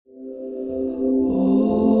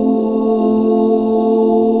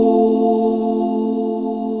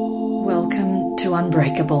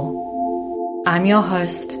I'm your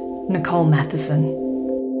host, Nicole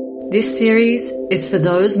Matheson. This series is for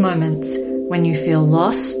those moments when you feel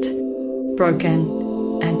lost,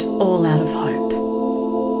 broken, and all out of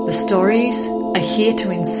hope. The stories are here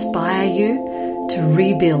to inspire you to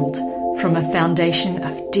rebuild from a foundation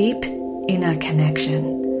of deep inner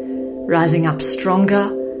connection, rising up stronger,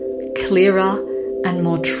 clearer, and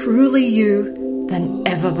more truly you than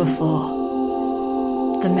ever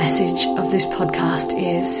before. The message of this podcast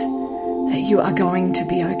is that you are going to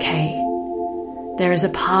be okay. There is a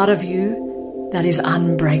part of you that is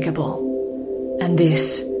unbreakable, and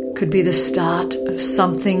this could be the start of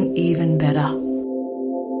something even better.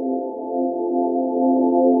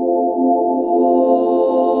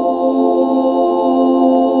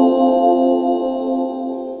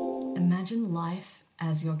 Imagine life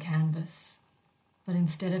as your canvas, but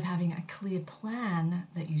instead of having a clear plan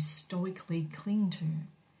that you stoically cling to,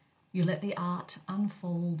 you let the art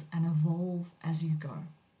unfold and evolve as you go,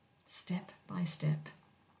 step by step.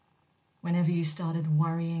 Whenever you started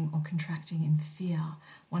worrying or contracting in fear,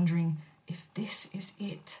 wondering if this is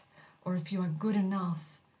it or if you are good enough,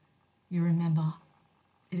 you remember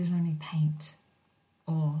it is only paint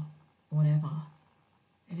or whatever.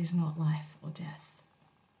 It is not life or death.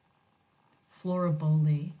 Flora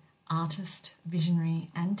Bowley, artist,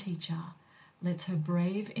 visionary, and teacher, lets her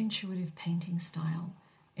brave, intuitive painting style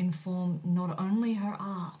inform not only her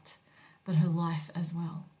art, but her life as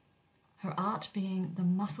well. Her art being the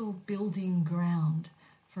muscle-building ground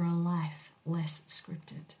for a life less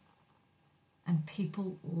scripted. And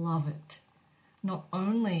people love it. Not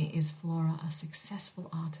only is Flora a successful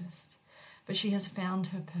artist, but she has found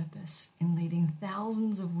her purpose in leading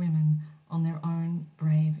thousands of women on their own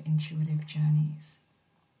brave, intuitive journeys.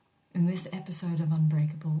 In this episode of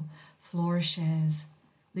Unbreakable, Flora shares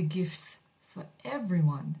the gifts for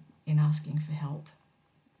everyone in asking for help.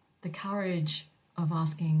 The courage of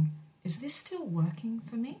asking, is this still working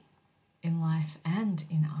for me in life and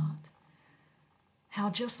in art? How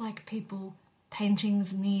just like people,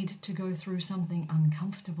 paintings need to go through something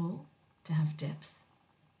uncomfortable to have depth.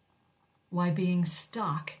 Why being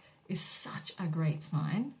stuck is such a great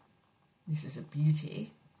sign. This is a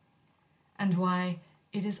beauty. And why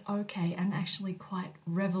it is okay and actually quite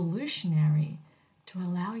revolutionary to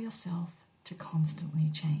allow yourself to constantly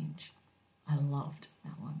change. I loved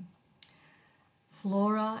that one.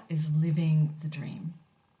 Flora is living the dream.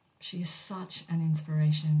 She is such an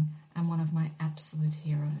inspiration and one of my absolute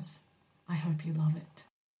heroes. I hope you love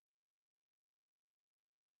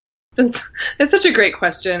it. It's such a great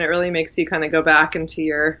question. It really makes you kind of go back into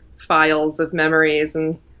your files of memories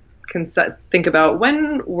and think about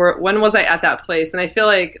when was I at that place? And I feel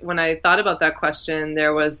like when I thought about that question,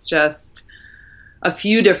 there was just a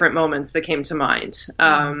few different moments that came to mind.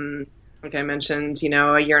 Like I mentioned,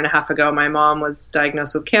 a year and a half ago, my mom was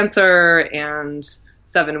diagnosed with cancer and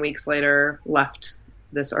 7 weeks later left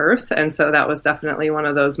this earth. And so that was definitely one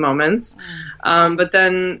of those moments. But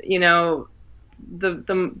then, the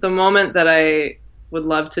moment that I would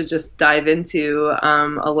love to just dive into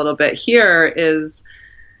a little bit here is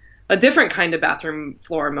a different kind of bathroom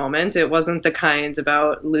floor moment. It wasn't the kind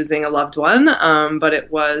about losing a loved one, but it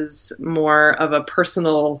was more of a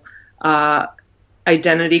personal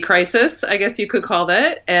identity crisis, I guess you could call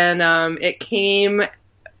it. And it came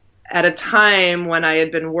at a time when I had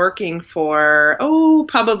been working for,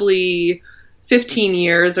 probably 15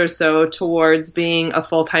 years or so towards being a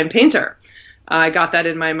full-time painter. I got that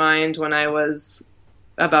in my mind when I was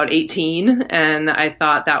about 18, and I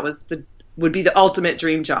thought that would be the ultimate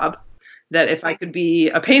dream job. That if I could be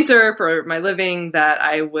a painter for my living, that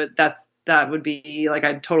would be like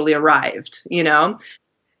I'd totally arrived,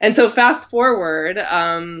 And so fast forward,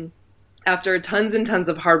 after tons and tons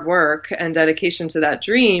of hard work and dedication to that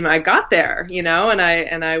dream, I got there, and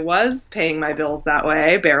I was paying my bills that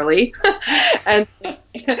way, barely. And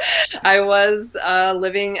I was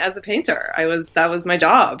living as a painter. That was my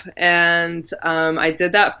job. And I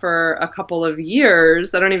did that for a couple of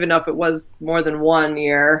years. I don't even know if it was more than 1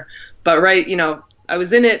 year, but I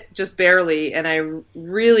was in it just barely. And I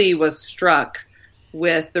really was struck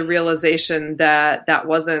with the realization that that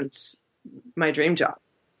wasn't my dream job.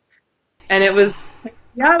 And it was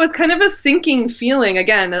kind of a sinking feeling,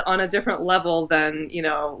 again, on a different level than,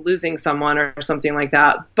 losing someone or something like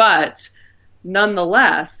that. But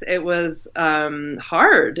nonetheless, it was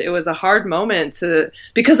hard. It was a hard moment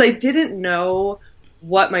because I didn't know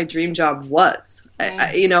what my dream job was.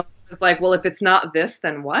 It was like, well, if it's not this,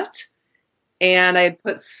 then what? And I had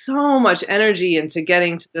put so much energy into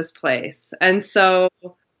getting to this place. And so,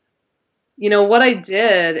 what I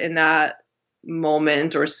did in that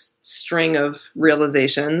moment or string of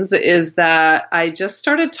realizations is that I just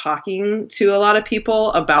started talking to a lot of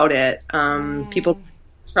people about it. People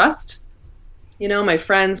trust, my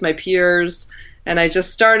friends, my peers. And I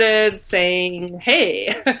just started saying,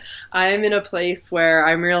 hey, I'm in a place where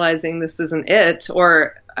I'm realizing this isn't it,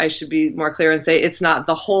 or I should be more clear and say it's not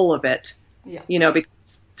the whole of it. Yeah.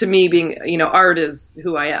 Because to me, being, art is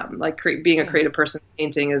who I am. Like being a creative person,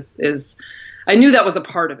 painting is, I knew that was a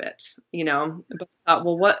part of it, but I thought,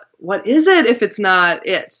 well, what is it if it's not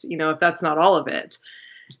it, if that's not all of it?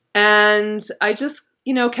 And I just,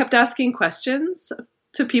 kept asking questions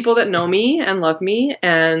to people that know me and love me.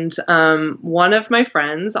 And one of my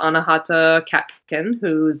friends, Anahata Katkin,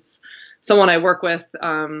 who's someone I work with,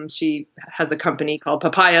 she has a company called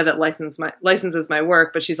Papaya that licenses my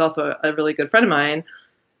work, but she's also a really good friend of mine.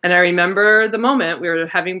 And I remember the moment we were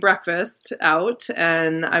having breakfast out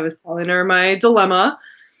and I was telling her my dilemma.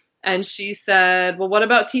 And she said, well, what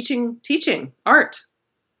about teaching art?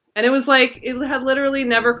 And it was like, it had literally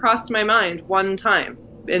never crossed my mind one time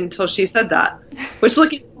until she said that, which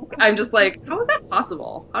I'm just like, how is that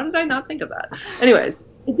possible? How did I not think of that? Anyways,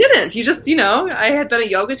 it didn't. You just, I had been a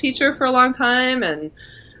yoga teacher for a long time and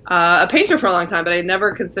a painter for a long time, but I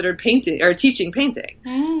never considered painting or teaching painting.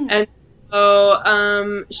 And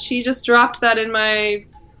so she just dropped that in my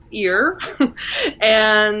ear.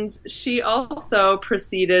 And she also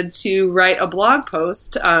proceeded to write a blog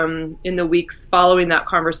post in the weeks following that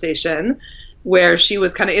conversation, where she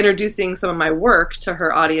was kind of introducing some of my work to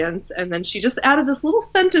her audience. And then she just added this little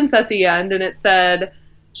sentence at the end, and it said,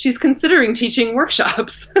 she's considering teaching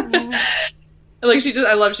workshops. She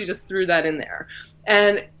just threw that in there.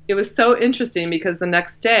 And it was so interesting because the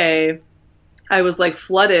next day I was like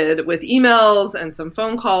flooded with emails and some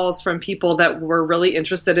phone calls from people that were really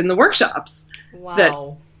interested in the workshops. Wow.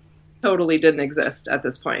 That totally didn't exist at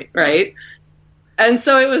this point. Right. And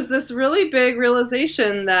so it was this really big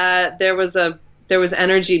realization that there was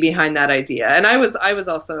energy behind that idea. And I was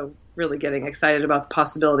also really getting excited about the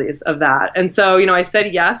possibilities of that. And so, I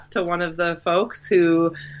said yes to one of the folks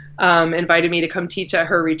who invited me to come teach at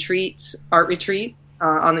her art retreat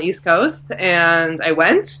on the East Coast. And I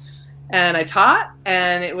went and I taught,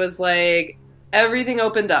 and it was like everything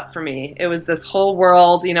opened up for me. It was this whole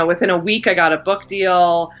world, within a week I got a book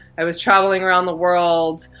deal. I was traveling around the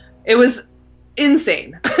world. It was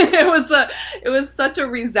insane. It was such a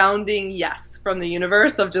resounding yes from the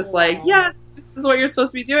universe of just like, yes, this is what you're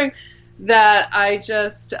supposed to be doing, that I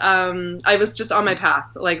just, I was just on my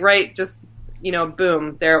path, like, right. Just,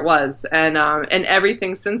 boom, there it was. And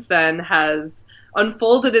everything since then has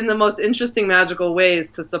unfolded in the most interesting, magical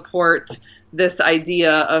ways to support this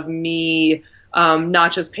idea of me,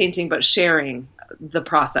 not just painting, but sharing the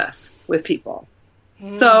process with people.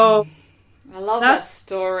 So I love that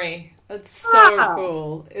story. It's so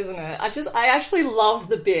cool, isn't it? I actually love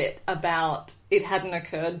the bit about it hadn't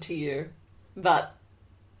occurred to you, but,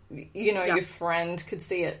 your friend could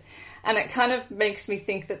see it. And it kind of makes me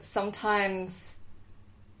think that sometimes,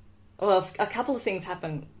 well, a couple of things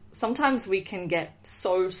happen. Sometimes we can get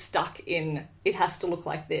so stuck in, it has to look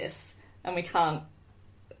like this, and we can't,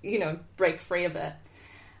 break free of it.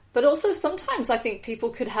 But also sometimes I think people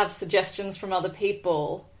could have suggestions from other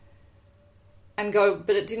people and go,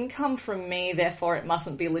 but it didn't come from me, therefore it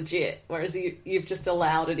mustn't be legit. Whereas you've just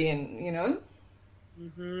allowed it in,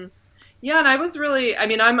 Mm-hmm. Yeah, and I was really,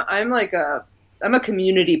 I'm a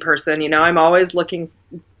community person, I'm always looking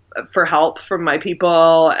for help from my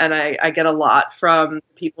people, and I get a lot from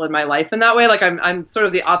people in my life in that way. Like I'm sort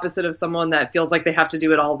of the opposite of someone that feels like they have to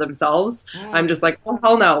do it all themselves. I'm just like, oh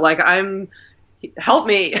hell no, like help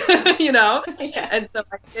me, Yeah. And so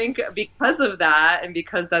I think because of that, and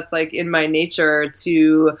because that's like in my nature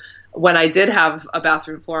to, when I did have a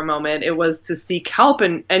bathroom floor moment, it was to seek help.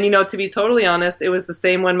 And to be totally honest, it was the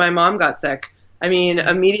same when my mom got sick.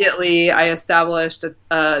 Immediately I established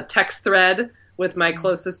a text thread with my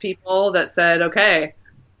closest people that said, okay,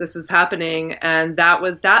 this is happening. And that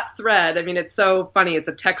was that thread. It's so funny. It's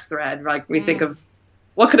a text thread. Like we think of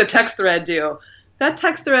what could a text thread do? That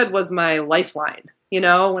text thread was my lifeline. When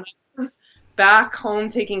I was back home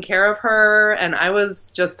taking care of her and I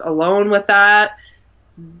was just alone with that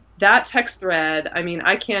text thread,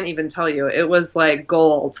 I can't even tell you. It was like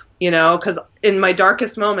gold, because in my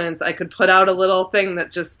darkest moments, I could put out a little thing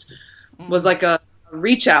that just was like a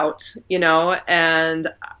reach out, and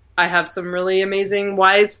I have some really amazing,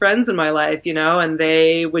 wise friends in my life, and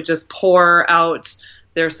they would just pour out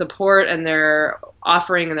their support and their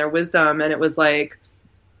offering and their wisdom. And it was like,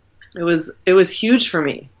 it was huge for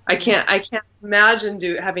me. I can't imagine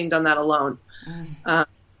having done that alone.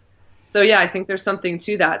 So yeah, I think there's something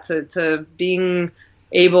to that, to being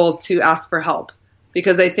able to ask for help,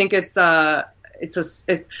 because I think I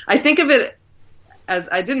think of it as,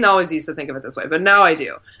 I didn't always used to think of it this way, but now I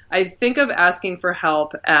do. I think of asking for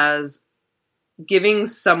help as giving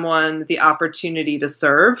someone the opportunity to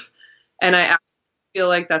serve. And I actually feel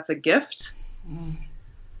like that's a gift,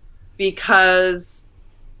 because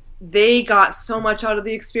they got so much out of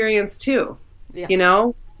the experience too. Yeah. You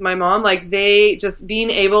know, my mom, like, they just being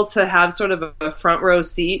able to have sort of a front row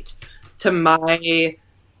seat to my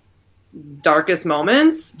darkest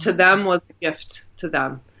moments, to them was a gift to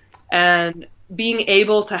them. And being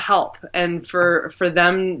able to help, and for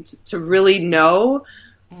them to really know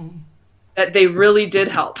that they really did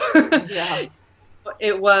help. Yeah.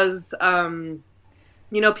 It was, you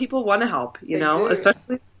know, people want to help, you know,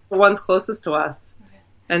 especially the ones closest to us.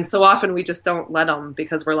 And so often we just don't let them,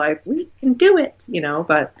 because we're like, we can do it, you know,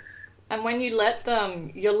 but. And when you let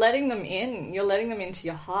them, you're letting them in, you're letting them into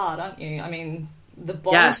your heart, aren't you? I mean, the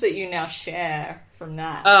bonds that you now share from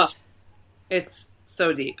that. Oh, it's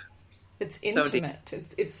so deep. It's intimate. So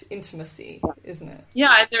it's intimacy, isn't it?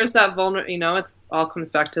 Yeah, and there's that you know, it's all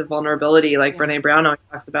comes back to vulnerability, like Brené Brown always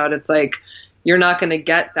talks about. It's like, you're not going to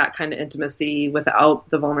get that kind of intimacy without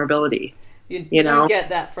the vulnerability. You don't get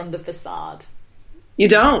that from the facade. You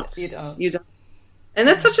don't. You don't. And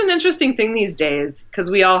that's such an interesting thing these days, because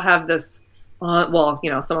we all have this, well, you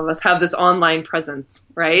know, some of us have this online presence,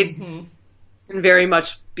 right? Mm-hmm. And very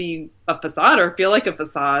much be a facade or feel like a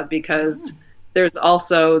facade, because there's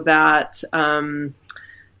also that,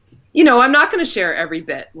 you know, I'm not going to share every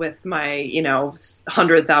bit with my, you know,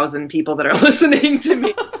 100,000 people that are listening to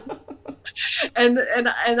me. And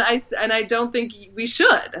I don't think we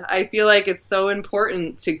should. I feel like it's so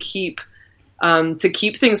important to keep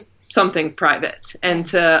some things private, and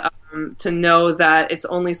to know that it's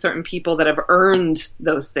only certain people that have earned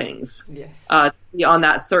those things, to be on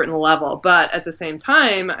that certain level. But at the same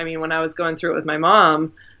time, I mean, when I was going through it with my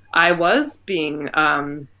mom, I was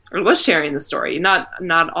sharing the story, not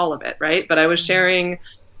all of it, right? But I was sharing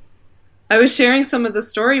some of the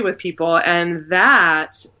story with people, and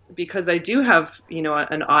that, because I do have, you know,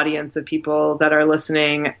 an audience of people that are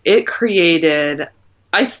listening, it created,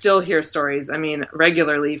 I still hear stories, I mean,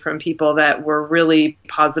 regularly, from people that were really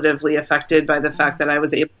positively affected by the fact that I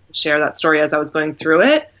was able to share that story as I was going through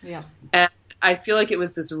it. Yeah. And I feel like it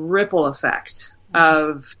was this ripple effect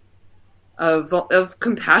of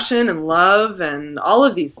compassion and love and all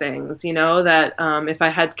of these things, you know, that if I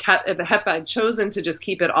had chosen to just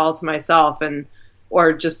keep it all to myself,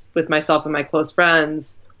 or just with myself and my close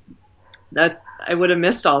friends, that I would have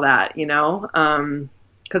missed all that, you know,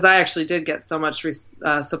 because I actually did get so much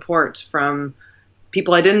support from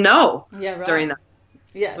people I didn't know during that.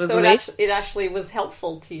 Yeah, so it actually was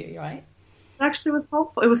helpful to you, right? It actually was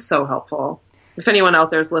helpful. It was so helpful. If anyone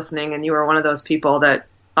out there is listening and you were one of those people that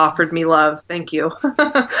offered me love, thank you.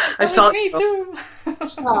 I felt me too.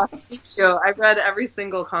 Thank you. I read every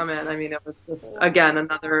single comment. I mean, it was just, again,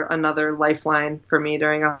 another lifeline for me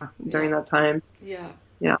during that time. Yeah.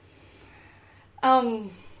 Yeah.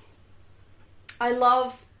 I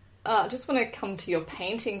love, just want to come to your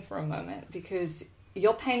painting for a moment, because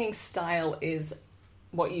your painting style is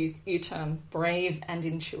what you term brave and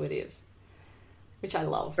intuitive, which I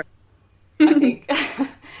love. I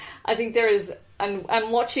think there is, and I'm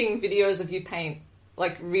watching videos of you paint,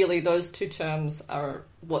 like, really those two terms are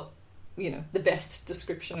what, you know, the best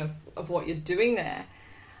description of what you're doing there.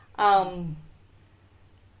 And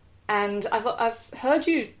I've heard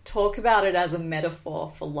you talk about it as a metaphor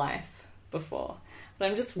for life before, but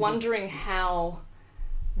I'm just wondering how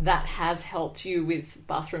that has helped you with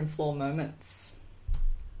bathroom floor moments,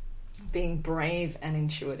 being brave and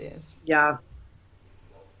intuitive. Yeah.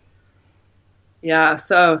 Yeah,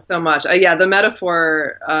 so much. The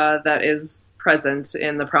metaphor that is present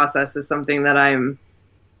in the process is something that I'm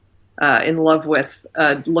in love with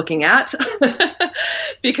looking at,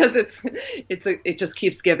 because it just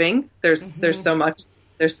keeps giving. There's so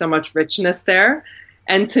much richness there,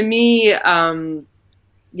 and to me,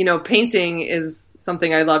 you know, painting is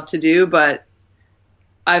something I love to do, but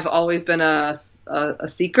I've always been a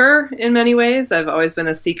seeker in many ways. I've always been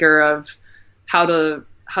a seeker of how to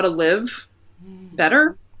live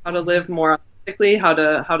better, how to live more authentically, how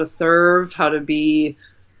to serve, how to be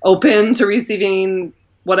open to receiving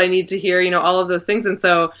what I need to hear, you know, all of those things. And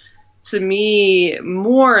so to me,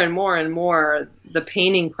 more and more and more, the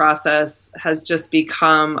painting process has just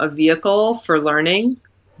become a vehicle for learning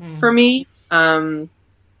for me,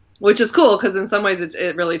 which is cool, because in some ways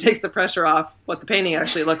it really takes the pressure off what the painting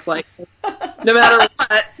actually looks like. No matter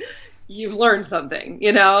what, you've learned something,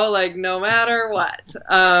 you know, like no matter what.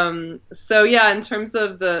 So yeah, in terms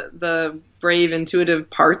of the brave, intuitive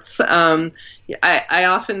parts, I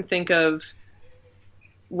often think of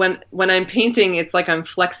when I'm painting, it's like I'm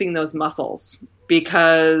flexing those muscles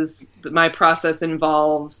because my process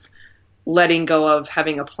involves letting go of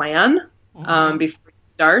having a plan before you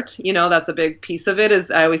start. You know, that's a big piece of it.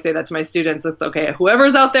 Is I always say that to my students. It's okay.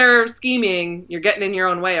 Whoever's out there scheming, you're getting in your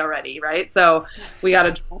own way already, right? So we got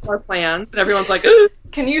to drop our plans. And everyone's like,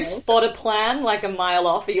 can you spot a plan like a mile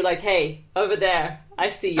off? Are you like, hey, over there, I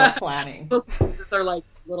see you're planning? They're like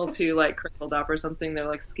a little too like curled up or something. They're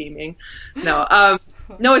like scheming. No,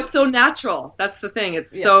 no, it's so natural. That's the thing.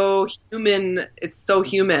 It's so human. It's so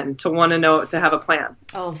human to want to know, to have a plan.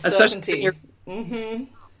 Oh, certainty.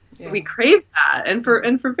 We crave that, and for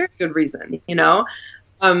very good reason, you know.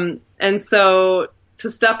 And so to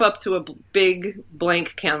step up to a big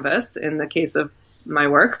blank canvas, in the case of my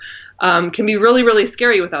work, can be really, really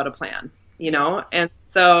scary without a plan, you know. And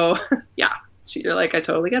so, yeah, you're like, I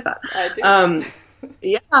totally get that. I do.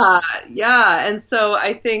 Yeah. And so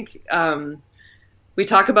I think we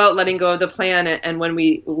talk about letting go of the plan, and when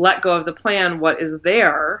we let go of the plan, what is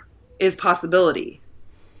there is possibility.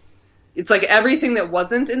 It's like everything that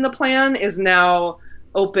wasn't in the plan is now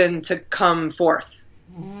open to come forth,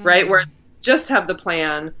 right? Whereas just have the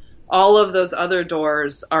plan, all of those other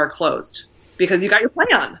doors are closed because you got your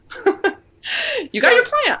plan. Got your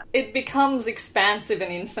plan. It becomes expansive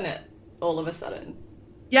and infinite all of a sudden.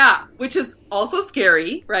 Yeah, which is also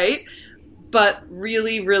scary, right? But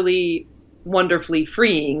really, really wonderfully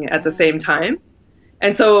freeing at the same time.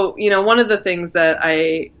 And so, you know, one of the things that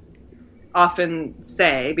I often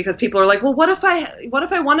say, because people are like, well, what if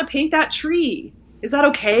I want to paint that tree? Is that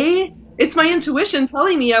okay? It's my intuition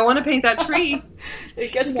telling me I want to paint that tree.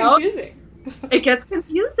 It gets confusing. It gets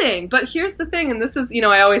confusing. But here's the thing, and this is, you know,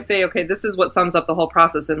 I always say, okay, this is what sums up the whole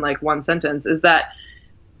process in like one sentence, is that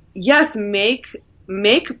yes, make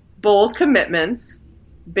bold commitments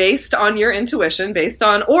based on your intuition, based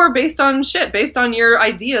on your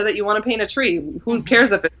idea that you want to paint a tree. Who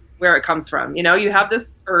cares if it's where it comes from? You know, you have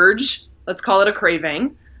this urge, let's call it a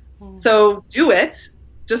craving. So do it.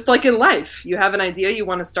 Just like in life, you have an idea, you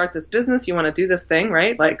want to start this business, you want to do this thing,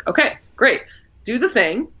 right? Like, okay, great. Do the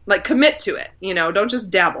thing, like commit to it, you know, don't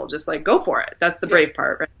just dabble, just like go for it. That's the brave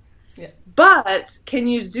part, right? Yeah. But can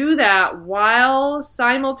you do that while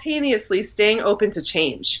simultaneously staying open to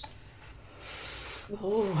change?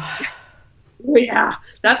 Oh. Yeah,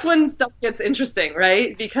 that's when stuff gets interesting,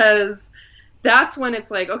 right? Because that's when it's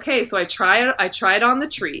like, okay, so I tried on the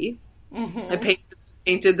tree. I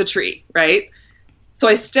painted the tree, right? So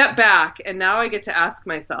I step back, and now I get to ask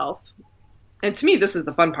myself, and to me, this is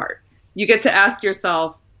the fun part. You get to ask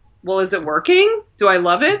yourself, well, is it working? Do I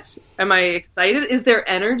love it? Am I excited? Is there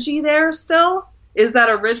energy there still? Is that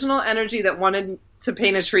original energy that wanted to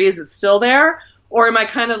paint a tree, is it still there? Or am I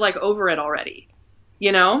kind of like over it already?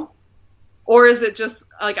 You know? Or is it just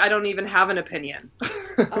like I don't even have an opinion?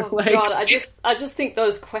 Oh like, God, I just think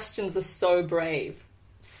those questions are so brave.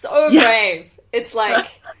 So brave. It's like,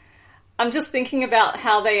 I'm just thinking about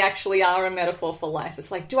how they actually are a metaphor for life.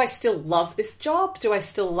 It's like, do I still love this job? Do I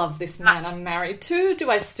still love this man I'm married to?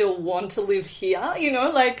 Do I still want to live here? You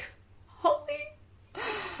know, like, holy.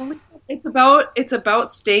 It's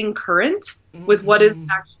about staying current with what is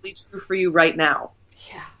actually true for you right now.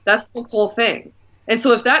 Yeah. That's the whole thing. And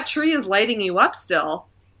so if that tree is lighting you up still,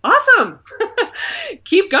 awesome.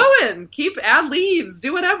 Keep going. Add leaves.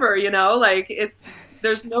 Do whatever, you know, like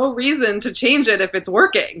there's no reason to change it if it's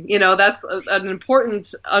working. You know, that's an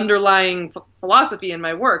important underlying philosophy in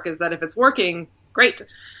my work, is that if it's working, great,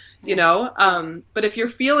 you know. But if you're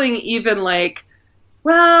feeling even like,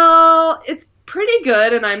 well, it's pretty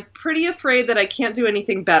good and I'm pretty afraid that I can't do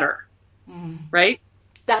anything better, right?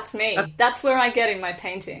 That's me. That's where I get in my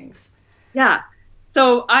paintings. Yeah.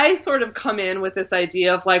 So I sort of come in with this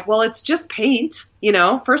idea of like, well, it's just paint, you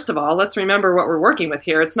know. First of all, let's remember what we're working with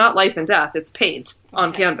here. It's not life and death. It's paint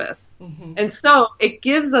on canvas. And so it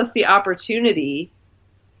gives us the opportunity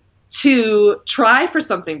to try for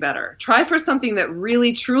something better, try for something that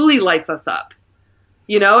really, truly lights us up,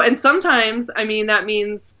 you know. And sometimes, I mean, that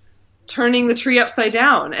means turning the tree upside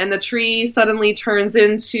down, and the tree suddenly turns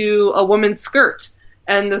into a woman's skirt,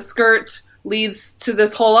 and the skirt leads to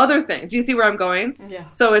this whole other thing. Do you see where I'm going? Yeah.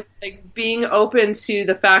 So it's like being open to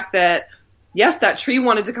the fact that, yes, that tree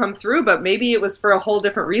wanted to come through, but maybe it was for a whole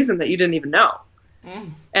different reason that you didn't even know.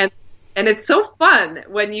 And it's so fun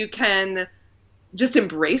when you can just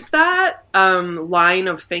embrace that line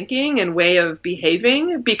of thinking and way of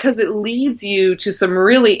behaving, because it leads you to some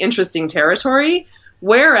really interesting territory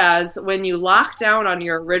Whereas when you lock down on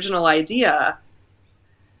your original idea,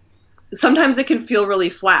 sometimes it can feel really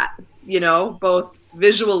flat, both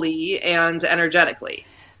visually and energetically.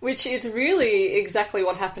 Which is really exactly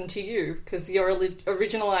what happened to you, because your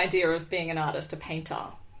original idea of being an artist, a painter,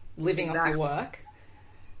 living off your work,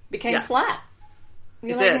 became flat.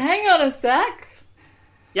 You're like, hang on a sec.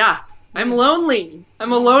 Yeah, I'm lonely.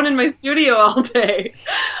 I'm alone in my studio all day.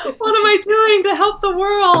 What am I doing to help the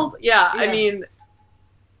world? Yeah. I mean,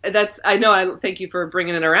 I thank you for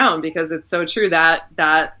bringing it around, because it's so true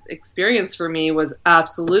that experience for me was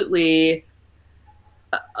absolutely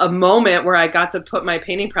a moment where I got to put my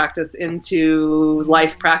painting practice into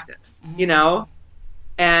life practice,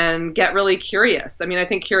 and get really curious. I mean, I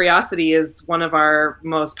think curiosity is one of our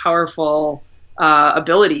most powerful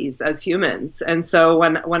abilities as humans. And so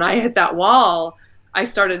when I hit that wall, I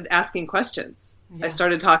started asking questions. Yeah. I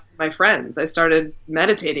started talking to my friends. I started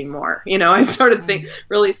meditating more. I started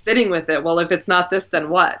really sitting with it. Well, if it's not this, then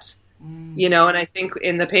what? And I think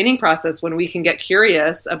in the painting process, when we can get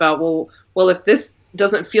curious about, well, if this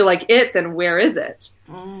doesn't feel like it, then where is it?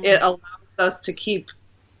 It allows us to keep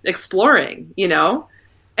exploring,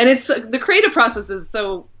 and it's the creative process is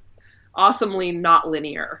so awesomely not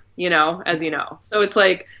linear, as you know. So it's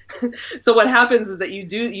like, so what happens is that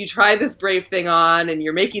you try this brave thing on and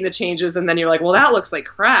you're making the changes, and then you're like, well, that looks like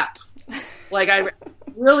crap. Like, I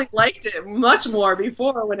really liked it much more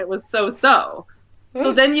before when it was so. So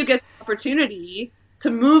then you get the opportunity to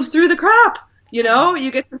move through the crap,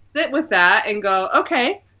 you get to sit with that and go,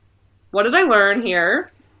 okay, what did I learn here?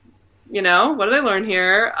 What did I learn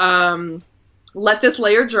here? Let this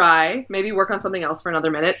layer dry, maybe work on something else for another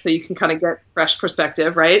minute so you can kind of get fresh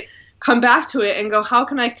perspective, right? Come back to it and go, how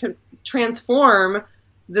can I transform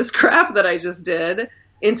this crap that I just did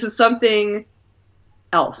into something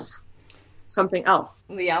else? Something else.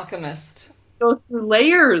 The alchemist. Go through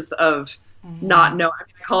layers of not know. I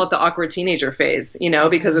mean, I call it the awkward teenager phase,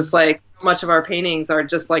 because it's like so much of our paintings are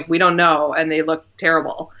just like, we don't know, and they look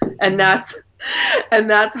terrible. And that's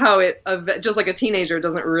how it, just like a teenager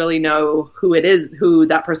doesn't really know who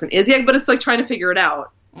that person is yet, but it's like trying to figure it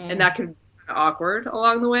out. And that can be kind of awkward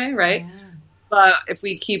along the way, right? But if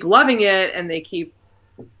we keep loving it and they keep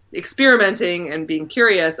experimenting and being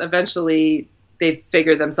curious, eventually they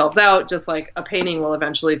figure themselves out, just like a painting will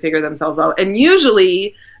eventually figure themselves out. And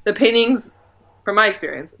usually the paintings, from my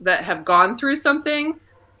experience, that have gone through something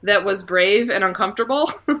that was brave and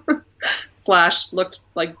uncomfortable / looked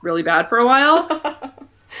like really bad for a while,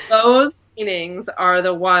 those paintings are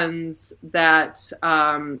the ones that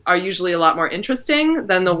are usually a lot more interesting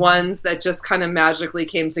than the ones that just kind of magically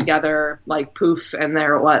came together like poof and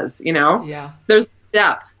there it was, Yeah. There's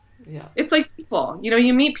depth. Yeah. It's like people,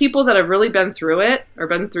 you meet people that have really been through it or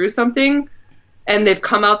been through something and they've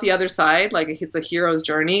come out the other side, like it's a hero's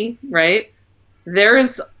journey, right? There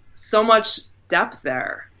is so much depth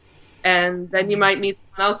there. And then you might meet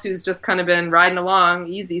someone else who's just kind of been riding along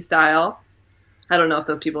easy style. I don't know if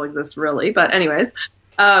those people exist really, but anyways,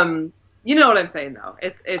 you know what I'm saying though.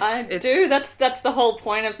 I do. That's the whole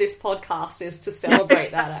point of this podcast, is to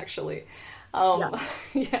celebrate that actually. Yeah.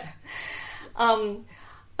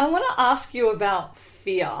 I want to ask you about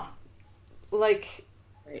fear. Like,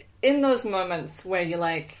 in those moments where you're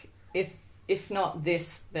like, if not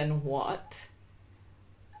this, then what?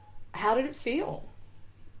 How did it feel?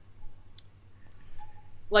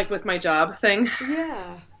 Like with my job thing?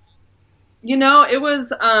 Yeah. It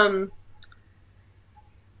was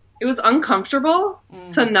uncomfortable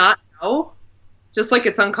to not know. Just like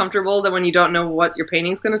it's uncomfortable that when you don't know what your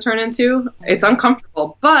painting's going to turn into, it's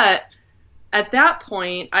uncomfortable. But at that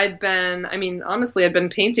point, I'd been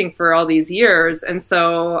painting for all these years. And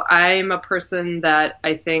so I'm a person that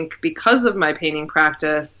I think, because of my painting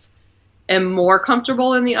practice, am more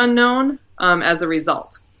comfortable in the unknown as a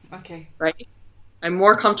result. Okay. Right? I'm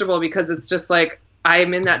more comfortable because it's just like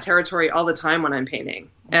I'm in that territory all the time when I'm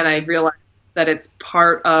painting. And I realize that it's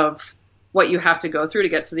part of what you have to go through to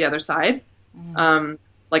get to the other side.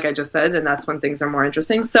 Like I just said, and that's when things are more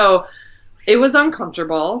interesting. So it was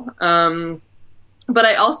uncomfortable. But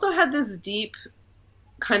I also had this deep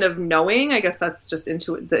kind of knowing, I guess that's just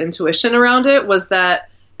the intuition around it, was that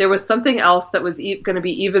there was something else that was going to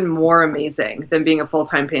be even more amazing than being a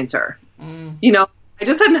full-time painter. I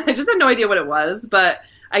just had no idea what it was, but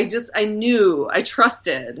I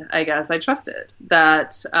trusted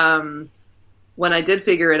that when I did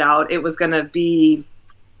figure it out, it was going to be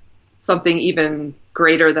something even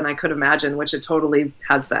greater than I could imagine, which it totally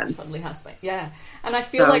has been. Yeah. And I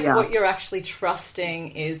feel what you're actually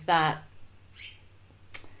trusting is that,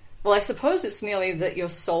 well, I suppose it's nearly that your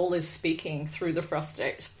soul is speaking through the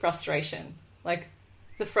frustration. Like,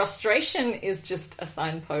 The frustration is just a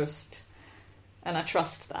signpost, and I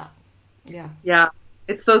trust that. Yeah. Yeah.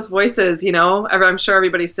 It's those voices, you know, I'm sure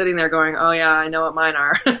everybody's sitting there going, oh yeah, I know what mine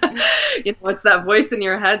are. You know, it's that voice in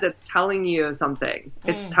your head that's telling you something.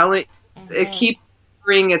 It keeps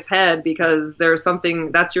rearing its head because there's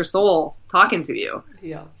something, that's your soul talking to you.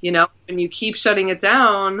 Yeah. You know, when you keep shutting it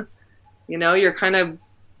down, you know, you're kind of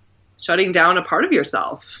shutting down a part of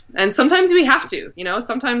yourself. And sometimes we have to, you know,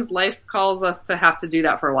 sometimes life calls us to have to do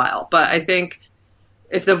that for a while. But I think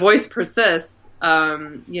if the voice persists,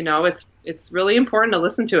 you know, it's really important to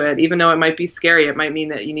listen to it, even though it might be scary. It might mean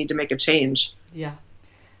that you need to make a change. Yeah.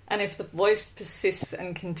 And if the voice persists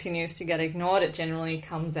and continues to get ignored, it generally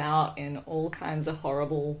comes out in all kinds of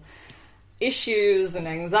horrible issues and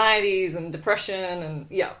anxieties and depression.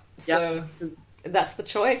 And so that's the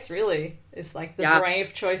choice, really. It's like the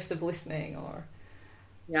brave choice of listening or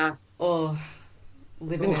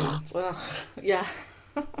living in. Ugh, yeah.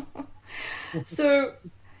 So,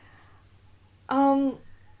 I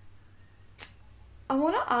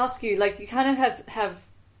want to ask you, like, you kind of have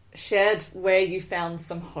shared where you found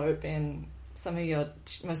some hope in some of your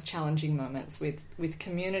most challenging moments with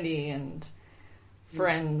community and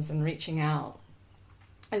friends and reaching out.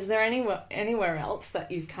 Is there anywhere else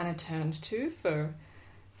that you've kind of turned to for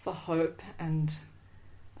hope and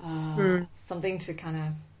something to kind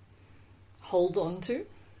of hold on to?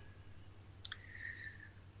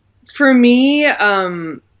 For me,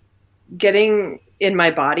 getting in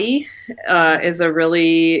my body is a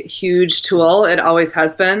really huge tool. It always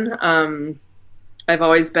has been. I've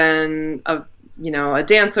always been a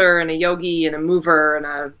dancer and a yogi and a mover and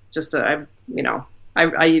I'm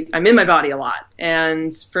in my body a lot.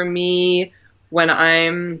 And for me, when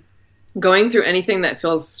I'm going through anything that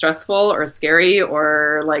feels stressful or scary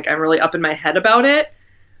or like I'm really up in my head about it,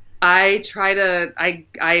 I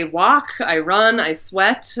walk, I run, I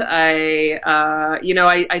sweat, I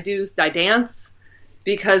dance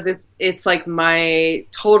because it's like my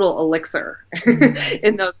total elixir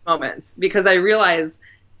in those moments, because I realize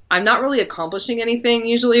I'm not really accomplishing anything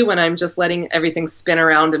usually when I'm just letting everything spin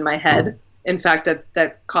around in my head. In fact,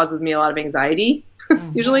 that causes me a lot of anxiety,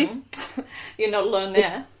 usually. You're not alone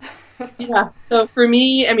there. Yeah. So for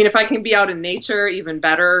me, I mean, if I can be out in nature, even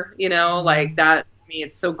better, you know, like that, to me,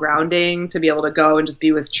 it's so grounding to be able to go and just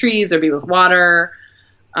be with trees or be with water.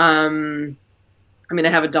 I mean, I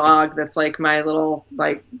have a dog that's like my little,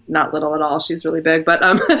 like, not little at all. She's really big, but,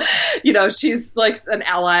 you know, she's like an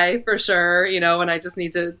ally for sure, you know, and I just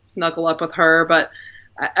need to snuggle up with her. But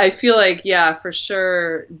I feel like, yeah, for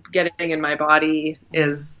sure, getting in my body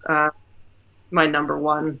is my number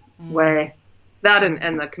one way. That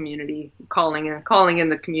and the community, calling in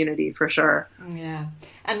the community for sure. Yeah.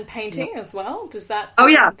 And painting as well? Does that? Oh,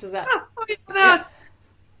 yeah. Does that? Oh, yeah, that. Yeah.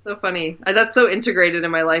 So funny. That's so integrated in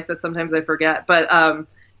my life that sometimes I forget. But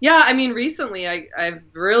yeah, I mean, recently I've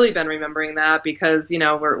really been remembering that because, you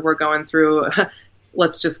know, we're going through,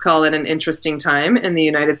 let's just call it an interesting time in the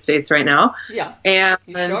United States right now. Yeah. And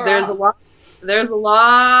sure there's a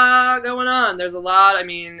lot going on. There's a lot. I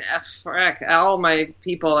mean, all my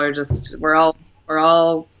people are just, we're all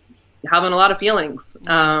having a lot of feelings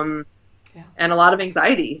and a lot of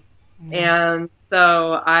anxiety. And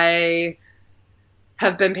so I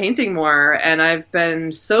have been painting more, and I've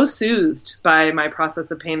been so soothed by my process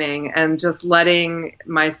of painting and just letting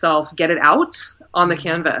myself get it out on the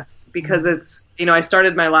canvas, because it's, you know, I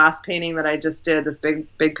started my last painting that I just did, this big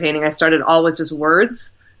painting. I started all with just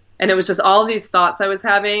words, and it was just all these thoughts I was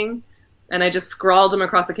having, and I just scrawled them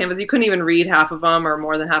across the canvas. You couldn't even read half of them or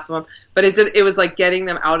more than half of them, but it was like getting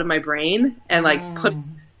them out of my brain and like put,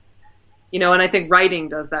 you know, and I think writing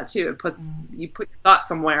does that too. You put your thoughts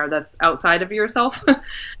somewhere that's outside of yourself.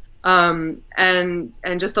 And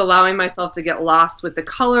just allowing myself to get lost with the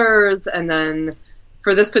colors. And then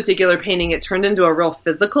for this particular painting, it turned into a real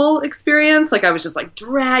physical experience. Like I was just like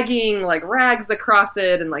dragging like rags across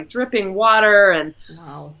it and like dripping water and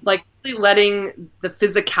like really letting the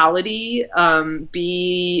physicality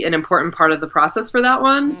be an important part of the process for that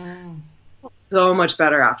one. So much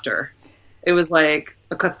better after. It was like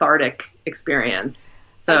a cathartic experience.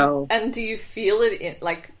 So, and do you feel it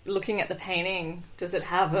like looking at the painting? Does it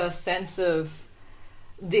have a sense of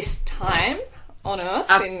this time on Earth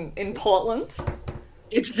in Portland?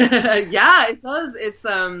 Yeah, it does. It's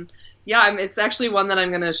it's actually one that I'm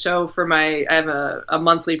going to show for I have a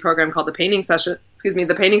monthly program called the Painting Sessions,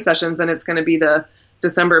 and it's going to be the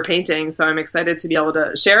December painting. So I'm excited to be able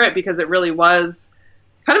to share it because it really was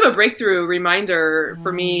kind of a breakthrough reminder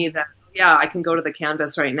for me that, yeah, I can go to the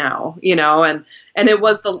canvas right now, you know, and it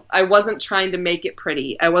was I wasn't trying to make it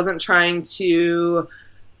pretty. I wasn't trying to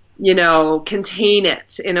contain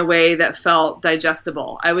it in a way that felt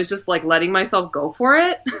digestible. I was just like letting myself go for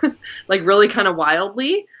it, like really kind of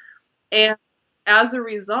wildly. And as a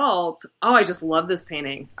result, I just love this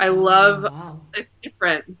painting. I love, it's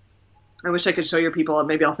different. I wish I could show your people.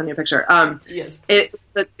 Maybe I'll send you a picture. Yes.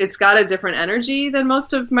 It's got a different energy than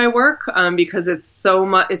most of my work, because it's so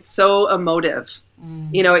emotive.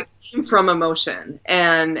 It came from emotion,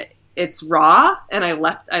 and it's raw, and I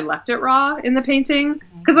left it raw in the painting,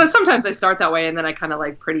 because sometimes I start that way and then I kind of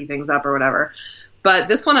like pretty things up or whatever. But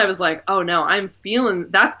this one I was like, oh no, I'm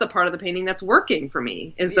feeling, that's the part of the painting that's working for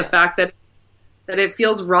me, is the fact that it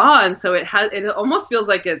feels raw, and so it almost feels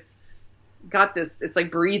like it's got this, it's like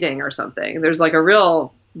breathing or something. There's like a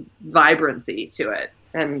real vibrancy to it,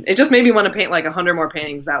 and it just made me want to paint like 100 more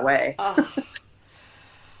paintings that way.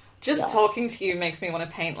 Just talking to you makes me want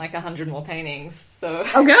to paint like 100 more paintings. So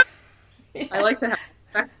okay. Yeah. I like to have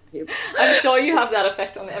that effect on people. I'm sure you have that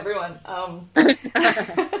effect on everyone.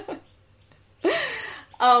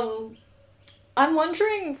 I'm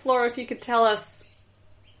wondering, Flora, if you could tell us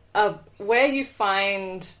where you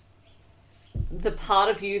find the part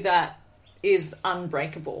of you that is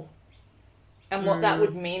unbreakable, and what that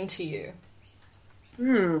would mean to you.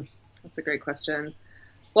 That's a great question.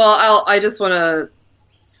 Well, I just want to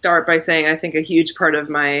start by saying I think a huge part of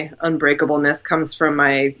my unbreakableness comes from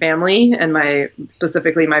my family, and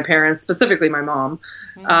specifically my parents, specifically my mom,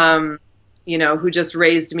 who just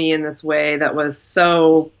raised me in this way that was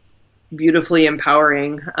so beautifully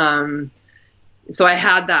empowering. So I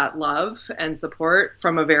had that love and support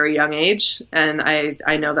from a very young age, and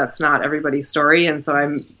I know that's not everybody's story, and so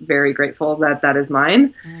I'm very grateful that is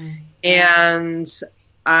mine. And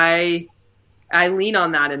I lean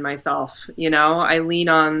on that in myself, I lean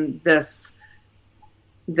on this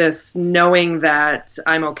knowing that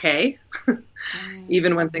I'm okay,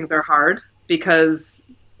 even when things are hard, because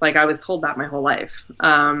like I was told that my whole life.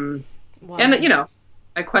 And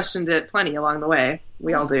I questioned it plenty along the way.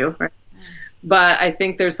 We all do, right? But I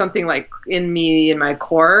think there's something like in me, in my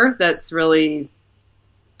core, that's really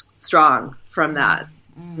strong from that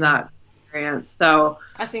experience. So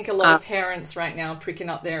I think a lot of parents right now pricking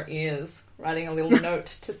up their ears, writing a little note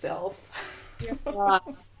to self. Yeah,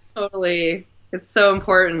 totally. It's so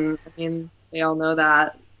important. I mean, they all know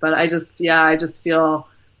that, but I just feel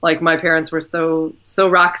like my parents were so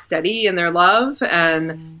rock steady in their love,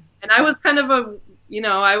 and I was kind of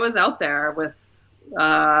I was out there with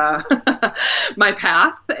my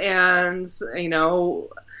path, and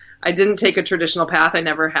I didn't take a traditional path. I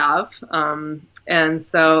never have, and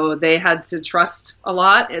so they had to trust a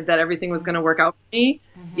lot that everything was going to work out for me,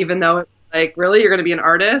 even though it's like, really, you're going to be an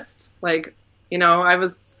artist? Like, I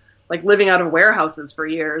was like living out of warehouses for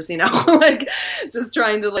years, like just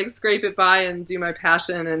trying to like scrape it by and do my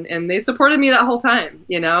passion, and they supported me that whole time,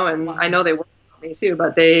 and I know they worked with me too,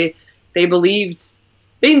 but they believed.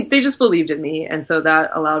 They just believed in me, and so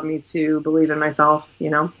that allowed me to believe in myself,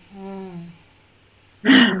 Beautiful.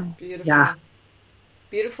 Yeah.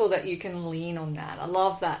 Beautiful that you can lean on that. I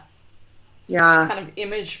love that kind of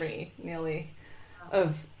imagery, nearly,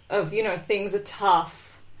 of things are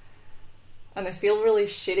tough, and they feel really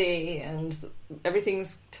shitty, and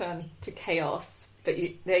everything's turned to chaos, but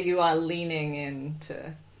there you are leaning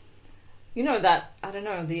into, that, I don't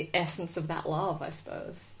know, the essence of that love, I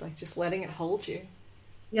suppose, like just letting it hold you.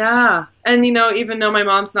 Yeah. And, even though my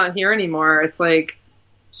mom's not here anymore, it's like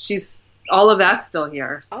all of that's still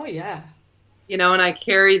here. Oh, yeah. And I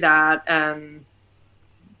carry that, and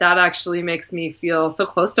that actually makes me feel so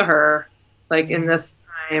close to her, like in this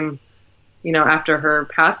time, after her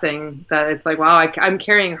passing, that it's like, wow, I'm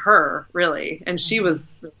carrying her, really. And she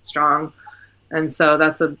was really strong. And so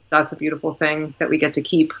that's a beautiful thing that we get to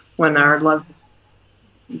keep when our loved ones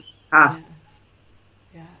pass.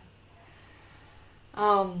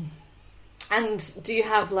 And do you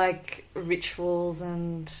have like rituals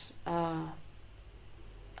and I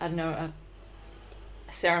don't know,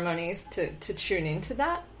 ceremonies to tune into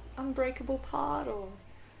that unbreakable part? Or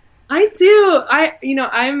I do.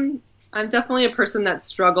 I'm definitely a person that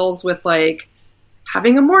struggles with like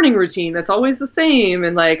having a morning routine that's always the same,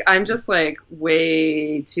 and like I'm just like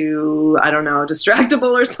way too, I don't know,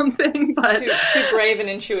 distractible or something. But too brave and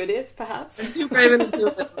intuitive, perhaps. I'm too brave and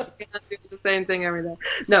intuitive. I can't do the same thing every day.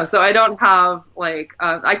 No, so I don't have like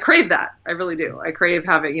I crave that. I really do. I crave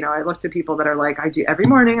having. I look to people that are like, I do every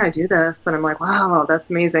morning. I do this, and I'm like, wow, that's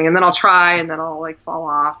amazing. And then I'll try, and then I'll like fall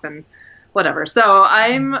off and whatever. So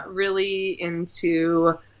I'm really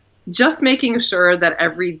into just making sure that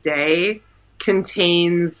every day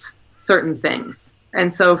contains certain things.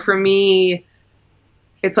 And so for me,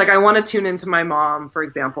 it's like I want to tune into my mom, for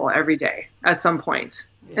example, every day at some point.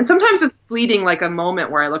 And sometimes it's fleeting, like a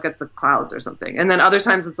moment where I look at the clouds or something. And then other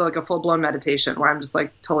times it's like a full-blown meditation where I'm just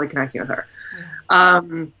like totally connecting with her.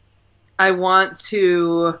 I want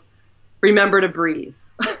to remember to breathe.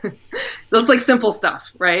 That's like simple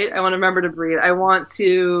stuff, right? I want to remember to breathe. I want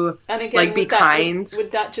to be kind.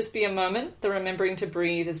 Would that just be a moment? The remembering to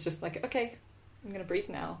breathe is just like, okay, I'm going to breathe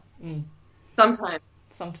now. Sometimes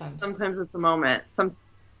it's a moment.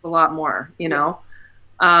 A lot more, you know?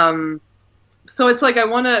 So it's like, I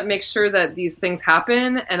want to make sure that these things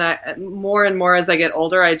happen. And I, more and more as I get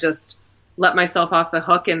older, I just let myself off the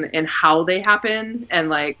hook in how they happen, and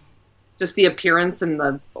like just the appearance and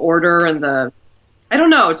the order and I don't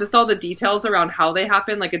know, just all the details around how they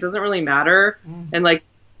happen. Like, it doesn't really matter. And like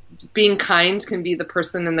being kind can be the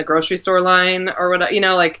person in the grocery store line or whatever, you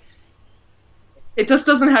know, like it just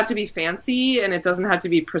doesn't have to be fancy, and it doesn't have to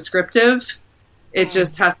be prescriptive. It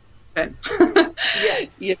just has to happen.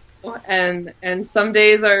 You know? And some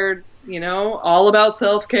days are, you know, all about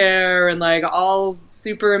self-care and like all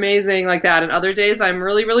super amazing like that. And other days I'm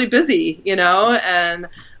really, really busy, you know, and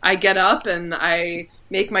I get up and I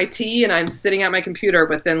make my tea and I'm sitting at my computer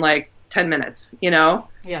within like 10 minutes, you know?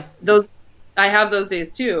 Yeah. I have those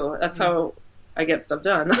days too. That's how I get stuff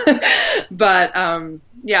done. But,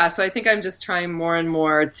 so I think I'm just trying more and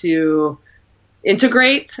more to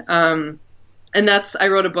integrate. And I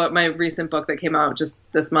wrote a book, my recent book that came out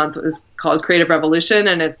just this month is called Creative Revolution.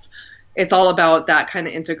 And it's all about that kind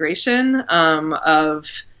of integration, of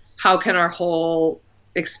how can our whole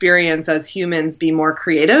experience as humans be more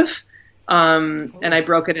creative. And I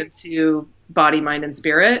broke it into body, mind, and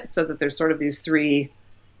spirit, so that there's sort of these three,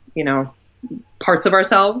 you know, parts of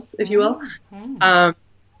ourselves, if you will.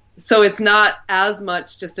 So it's not as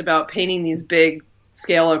much just about painting these big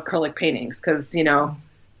scale acrylic paintings, because, you know,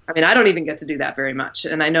 I mean, I don't even get to do that very much.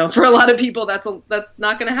 And I know for a lot of people that's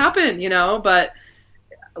not going to happen, you know, but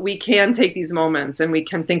we can take these moments and we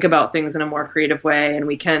can think about things in a more creative way, and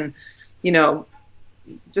we can, you know,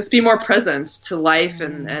 just be more present to life.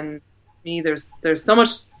 And me, there's so much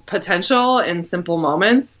potential in simple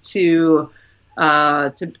moments to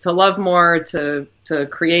love more, to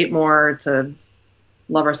create more, to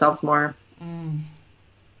love ourselves more.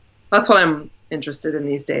 That's what I'm interested in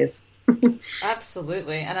these days.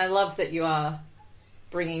 Absolutely. And I love that you are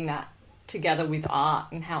bringing that together with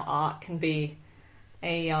art, and how art can be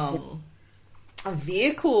a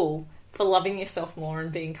vehicle for loving yourself more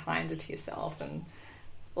and being kinder to yourself and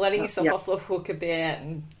letting yourself off the hook a bit,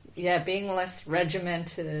 and being less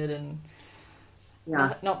regimented, and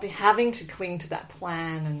not be having to cling to that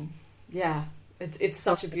plan. And it's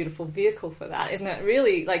such a beautiful vehicle for that, isn't it?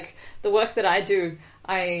 Really, like the work that I do,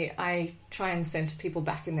 I try and center people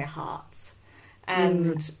back in their hearts,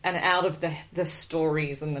 and out of the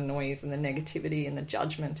stories and the noise and the negativity and the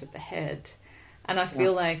judgment of the head. And I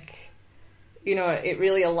feel like, you know, it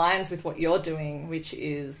really aligns with what you're doing, which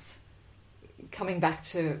is coming back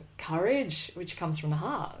to courage, which comes from the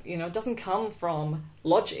heart. You know, it doesn't come from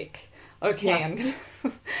logic. Okay,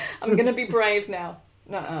 I'm gonna be brave now.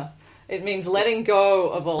 Nuh-uh. It means letting go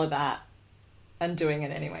of all of that and doing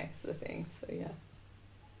it anyway, sort of thing. So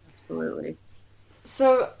absolutely.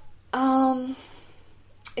 So,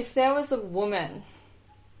 if there was a woman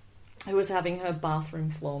who was having her bathroom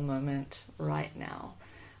floor moment right now,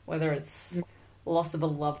 whether it's loss of a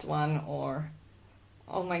loved one or,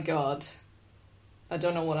 oh my God, I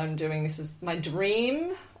don't know what I'm doing, this is my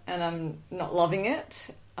dream and I'm not loving it,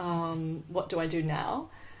 what do I do now?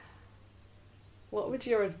 What would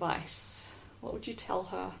your advice? What would you tell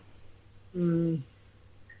her?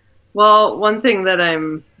 Well, one thing that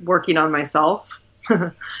I'm working on myself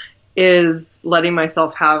is letting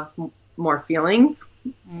myself have more feelings.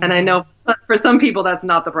 And I know for some people that's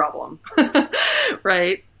not the problem,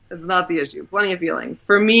 right? It's not the issue. Plenty of feelings.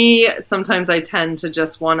 For me, sometimes I tend to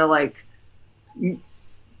just want to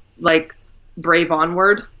like brave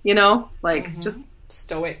onward, you know, like just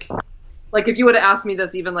stoic. Like if you would have asked me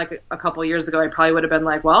this even like a couple of years ago, I probably would have been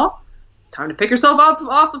like, well, it's time to pick yourself up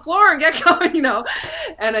off the floor and get going, you know?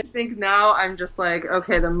 And I think now I'm just like,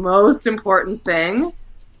 okay, the most important thing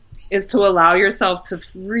is to allow yourself to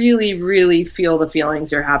really, really feel the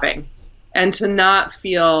feelings you're having, and to not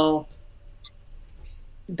feel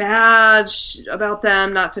bad about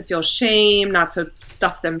them, not to feel shame, not to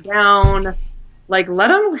stuff them down. Like, let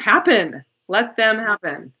them happen. Let them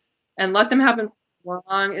happen. And let them happen as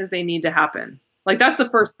long as they need to happen. Like, that's the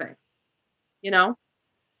first thing, you know?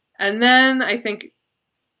 And then I think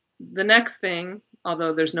the next thing,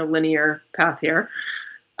 although there's no linear path here,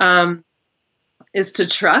 is to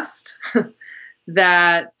trust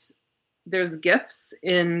that there's gifts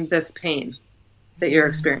in this pain that you're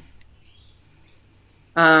experiencing.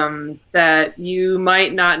 that you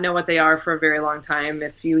might not know what they are for a very long time,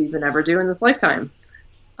 if you even ever do in this lifetime.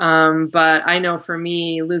 But I know for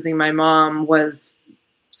me, losing my mom was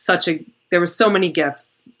there were so many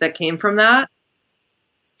gifts that came from that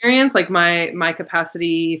experience. Like my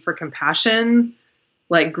capacity for compassion,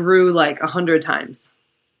 like grew like 100 times,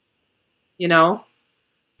 you know?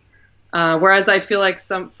 Whereas I feel like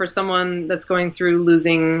for someone that's going through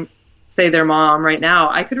losing, say, their mom right now,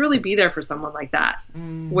 I could really be there for someone like that.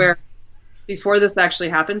 Where before this actually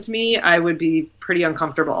happened to me, I would be pretty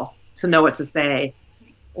uncomfortable to know what to say,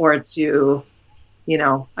 or to, you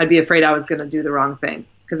know, I'd be afraid I was going to do the wrong thing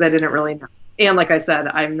because I didn't really know. And like I said,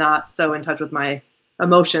 I'm not so in touch with my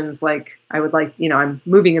emotions like I would like, you know, I'm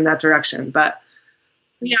moving in that direction. But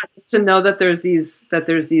so yeah, just to know that there's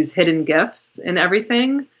these hidden gifts in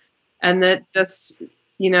everything, and that just,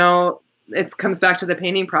 you know, it comes back to the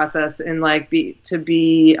painting process, and like be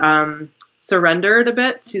surrendered a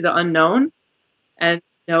bit to the unknown, and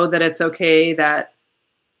know that it's okay that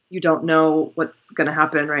you don't know what's going to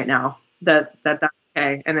happen right now, that's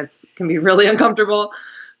okay. And it can be really uncomfortable,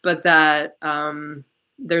 but that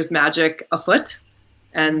there's magic afoot,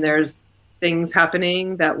 and there's things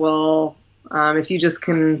happening that will, if you just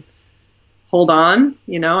can hold on,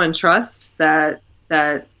 you know, and trust that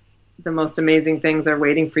the most amazing things are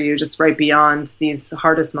waiting for you just right beyond these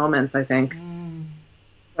hardest moments, I think.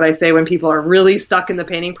 What I say when people are really stuck in the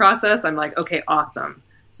painting process, I'm like, okay, awesome.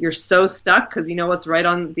 You're so stuck, because you know what's right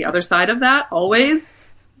on the other side of that always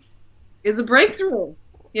is a breakthrough.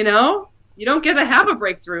 You know, you don't get to have a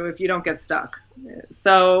breakthrough if you don't get stuck.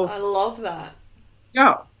 So I love that.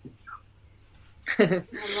 Yeah. I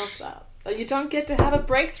love that. You don't get to have a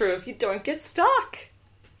breakthrough if you don't get stuck.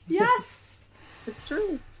 Yes. It's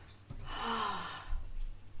true.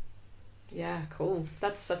 Yeah, cool.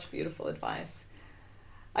 That's such beautiful advice.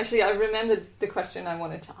 Actually, I remembered the question I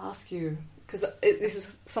wanted to ask you, because this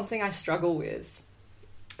is something I struggle with.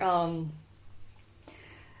 The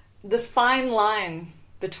fine line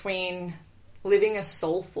between living a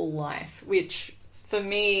soulful life, which for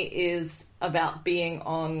me is about being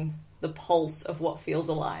on the pulse of what feels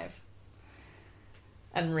alive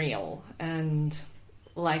and real, and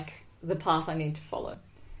like the path I need to follow,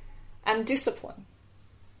 and discipline.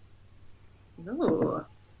 Ooh.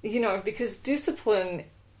 You know, because discipline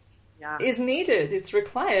is needed. It's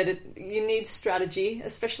required. You need strategy,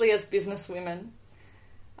 especially as business women.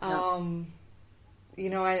 You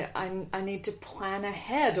know, I need to plan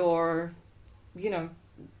ahead, or, you know,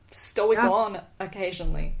 stoic on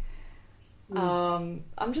occasionally. I'm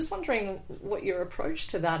just wondering what your approach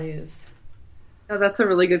to that is. Oh, that's a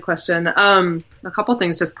really good question. A couple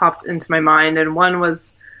things just popped into my mind, and one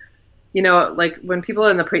was, you know, like when people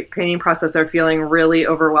in the painting process are feeling really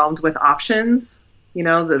overwhelmed with options, you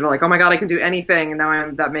know, they're like, oh my God, I can do anything. And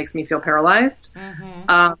now that makes me feel paralyzed.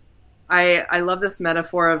 Mm-hmm. I love this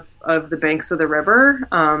metaphor of the banks of the river.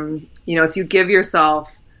 You know, if you give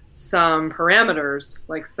yourself some parameters,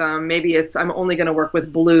 like maybe I'm only going to work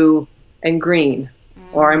with blue and green,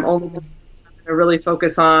 or I'm only going to really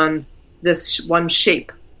focus on this one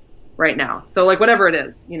shape right now. So like whatever it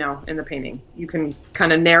is, you know, in the painting, you can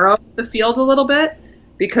kind of narrow the field a little bit,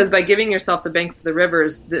 because by giving yourself the banks of the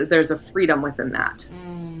rivers, there's a freedom within that.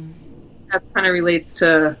 That kind of relates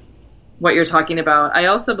to what you're talking about. I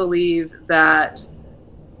also believe that,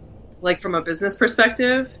 like from a business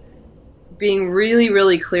perspective, being really,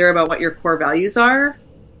 really clear about what your core values are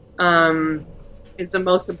is the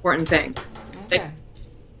most important thing. Okay. Like,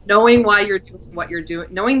 knowing why you're doing what you're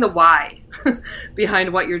doing, knowing the why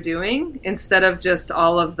behind what you're doing, instead of just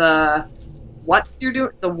all of the what you're doing,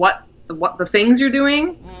 the things you're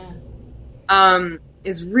doing,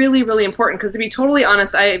 is really, really important. Because to be totally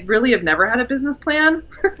honest, I really have never had a business plan.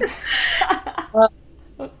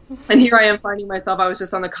 And here I am finding myself, I was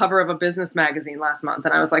just on the cover of a business magazine last month,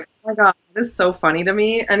 and I was like, oh my God, this is so funny to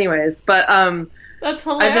me. Anyways, but that's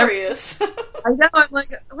hilarious. I know, I'm like,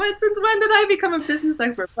 since when did I become a business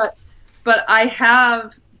expert? But I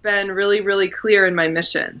have been really, really clear in my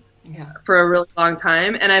mission for a really long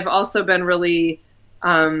time. And I've also been really,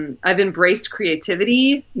 I've embraced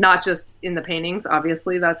creativity, not just in the paintings,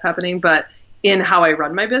 obviously that's happening, but in how I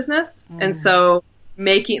run my business. And so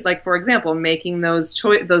making, like, for example, making those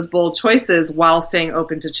bold choices while staying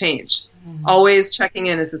open to change. Always checking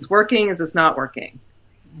in, is this working? Is this not working?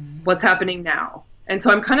 What's happening now? And so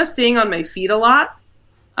I'm kind of staying on my feet a lot.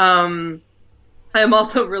 I'm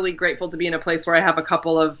also really grateful to be in a place where I have a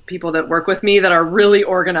couple of people that work with me that are really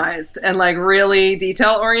organized and like really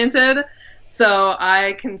detail oriented. So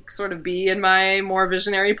I can sort of be in my more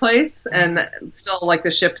visionary place and still like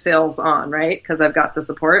the ship sails on, right? Because I've got the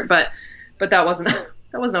support. But that wasn't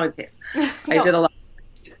That wasn't always the case. No.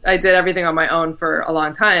 I did everything on my own for a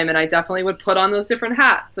long time, and I definitely would put on those different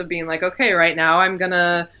hats of being like, okay, right now I'm going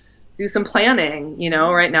to do some planning,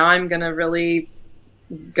 right now I'm going to really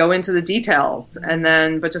go into the details,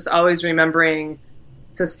 but just always remembering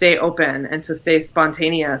to stay open and to stay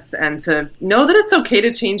spontaneous and to know that it's okay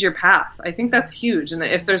to change your path. I think that's huge. And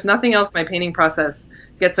if there's nothing else my painting process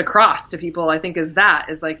gets across to people, I think is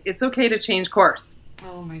like, it's okay to change course.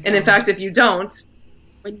 Oh my God. And in fact, if you don't,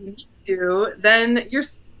 when you need to, then you're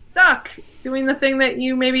stuck doing the thing that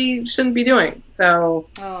you maybe shouldn't be doing. So,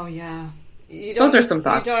 oh yeah, those are some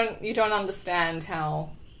thoughts. You don't understand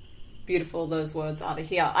how beautiful those words are to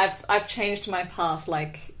hear. I've changed my path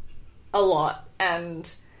like a lot,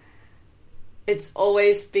 and it's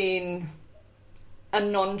always been a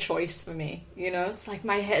non-choice for me. It's like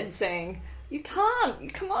my head saying, you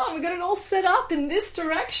can't, come on, we got it all set up in this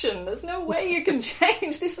direction. There's no way you can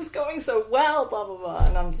change. This is going so well, blah, blah, blah.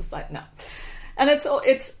 And I'm just like, no. And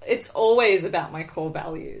it's always about my core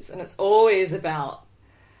values, and it's always about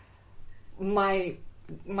my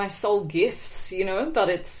soul gifts, but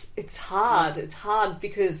it's hard. It's hard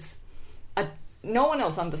because no one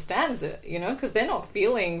else understands it, because they're not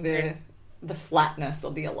feeling the flatness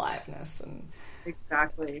or the aliveness. And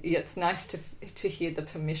exactly. Yeah, it's nice to hear the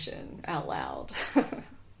permission out loud.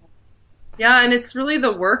 Yeah, and it's really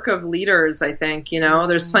the work of leaders, I think.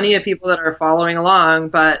 There's plenty of people that are following along,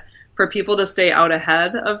 but for people to stay out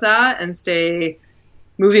ahead of that and stay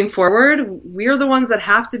moving forward, we're the ones that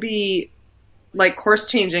have to be like course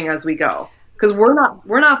changing as we go. Because we're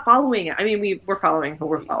not following it. I mean, we're following who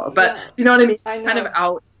we're following, but you know what I mean? I know. Kind of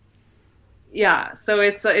out. Yeah, so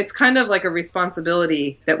it's kind of like a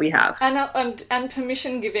responsibility that we have. And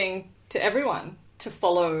permission giving to everyone to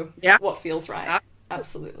follow what feels right.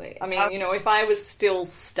 Absolutely. I mean, if I was still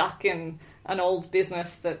stuck in an old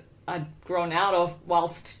business that I'd grown out of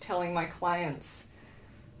whilst telling my clients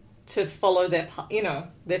to follow their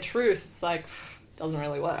truth, it's like, doesn't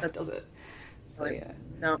really work, does it? So, yeah.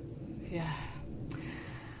 No. Yeah.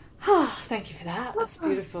 Thank you for that. That's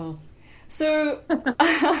beautiful. So,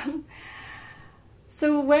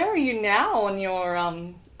 so where are you now on your?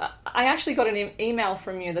 I actually got an email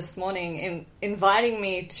from you this morning inviting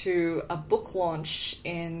me to a book launch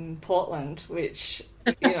in Portland, which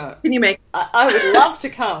can you make? I would love to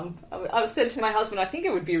come. I said to my husband, I think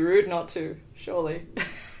it would be rude not to. Surely.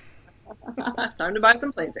 Time to buy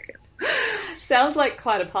some plane tickets. Sounds like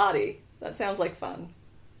quite a party. That sounds like fun.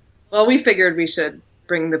 Well, we figured we should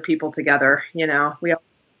bring the people together. We always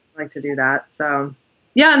like to do that. So,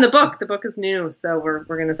 yeah, and the book is new. So we're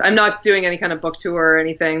gonna. I'm not doing any kind of book tour or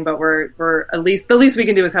anything, but we're the least we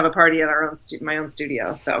can do is have a party at my own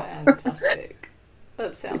studio. So fantastic.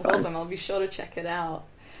 That sounds awesome. I'll be sure to check it out.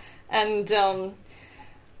 And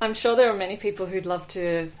I'm sure there are many people who'd love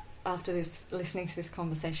to, after listening to this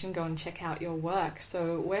conversation, go and check out your work.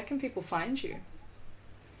 So where can people find you?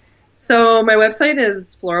 So my website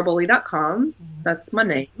is florabowley.com. That's my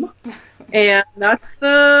name. And that's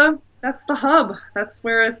the hub. That's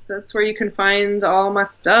where you can find all my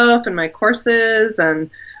stuff and my courses. And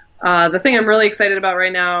the thing I'm really excited about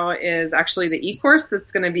right now is actually the e-course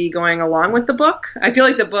that's going to be going along with the book. I feel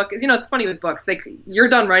like the book is, it's funny with books. You're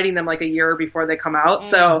done writing them like a year before they come out.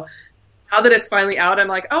 So now that it's finally out, I'm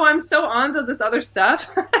like, oh, I'm so on to this other stuff.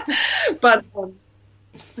 But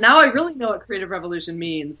now I really know what Creative Revolution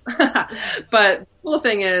means. But the cool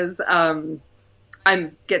thing is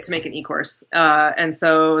I get to make an e-course. And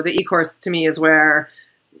so the e-course to me is where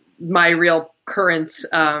my real current,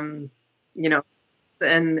 and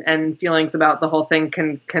feelings about the whole thing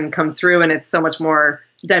can come through, and it's so much more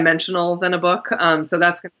dimensional than a book. So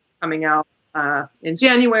that's going to be coming out in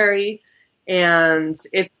January. And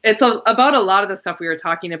it's about a lot of the stuff we were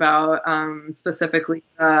talking about, specifically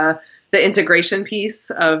the integration piece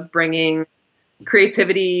of bringing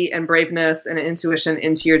creativity and braveness and intuition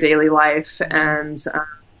into your daily life. And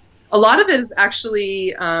a lot of it is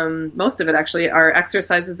actually, most of it actually, are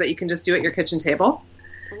exercises that you can just do at your kitchen table.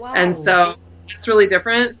 Wow. And so it's really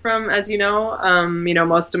different from, as you know,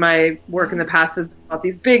 most of my work in the past is about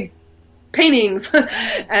these big paintings.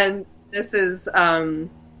 And this is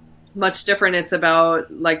much different. It's about,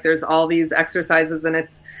 there's all these exercises, and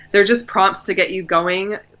they're just prompts to get you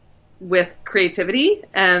going with creativity,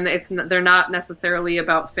 and they're not necessarily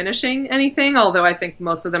about finishing anything, although I think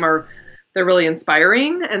most of them they're really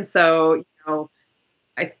inspiring. And so,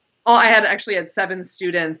 I had 7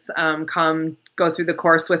 students come go through the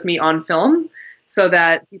course with me on film, so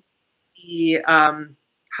that you see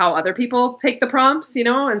how other people take the prompts,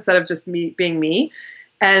 instead of just me being me.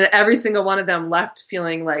 And every single one of them left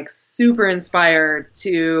feeling like super inspired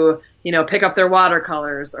to, pick up their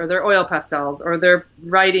watercolors or their oil pastels or their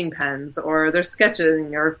writing pens or their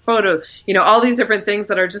sketching or photo, all these different things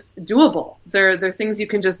that are just doable. They're things you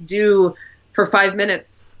can just do for 5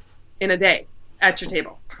 minutes in a day at your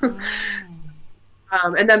table.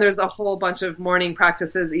 And then there's a whole bunch of morning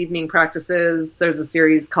practices, evening practices. There's a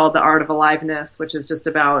series called The Art of Aliveness, which is just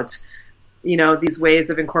about, these ways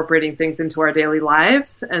of incorporating things into our daily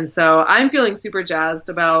lives. And so I'm feeling super jazzed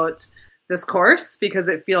about this course because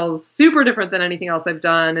it feels super different than anything else I've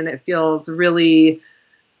done. And it feels really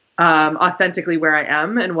authentically where I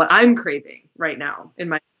am and what I'm craving right now in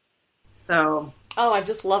my, so. Oh, I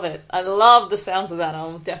just love it. I love the sounds of that.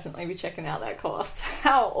 I'll definitely be checking out that course.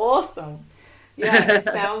 How awesome. Yeah, it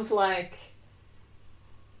sounds like,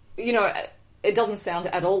 it doesn't sound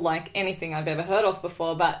at all like anything I've ever heard of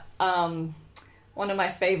before, but one of my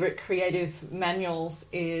favorite creative manuals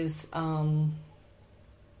is,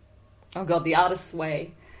 The Artist's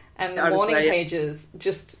Way. And the morning pages,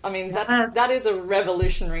 that is a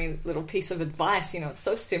revolutionary little piece of advice. It's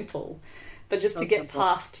so simple. But just to get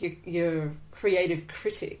past your creative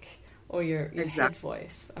critic or your head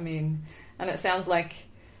voice. And it sounds like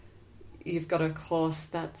you've got a course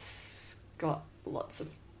that's got lots of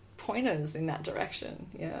pointers in that direction.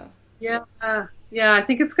 Yeah, I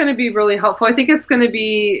think it's going to be really helpful. I think it's going to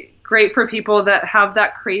be great for people that have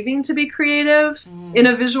that craving to be creative in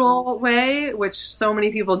a visual way, which so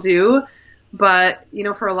many people do. But,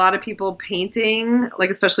 for a lot of people, painting,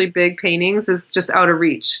 like especially big paintings, is just out of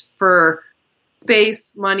reach for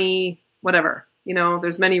space, money, whatever.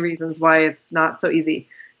 There's many reasons why it's not so easy.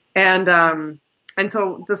 And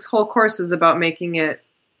so this whole course is about making it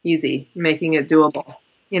easy, making it doable,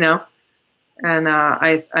 and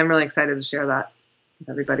I'm really excited to share that with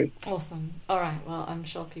everybody. Awesome. All right. Well, I'm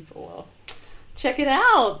sure people will check it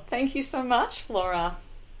out. Thank you so much, Flora.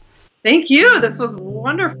 Thank you. This was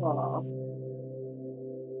wonderful.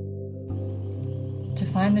 To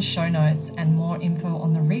find the show notes and more info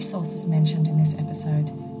on the resources mentioned in this episode,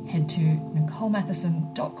 head to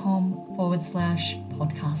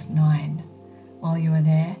NicoleMatheson.com/podcast9. While you are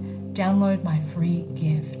there, download my free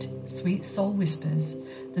gift, Sweet Soul Whispers,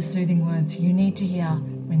 the soothing words you need to hear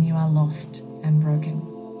when you are lost and broken.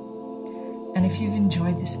 And if you've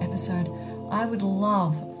enjoyed this episode, I would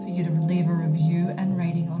love for you to leave a review and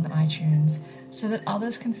rating on iTunes so that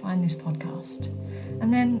others can find this podcast.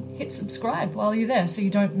 And then hit subscribe while you're there so you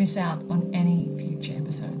don't miss out on any future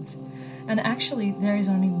episodes. And actually, there is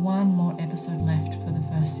only one more episode left for the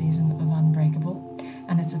first season of Unbreakable,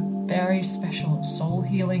 and it's a very special soul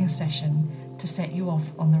healing session to set you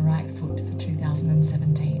off on the right foot for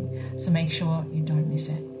 2017. So make sure you don't miss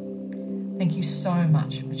it. Thank you so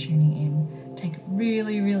much for tuning in. Take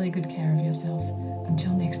really, really good care of yourself.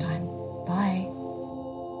 Until next time, bye.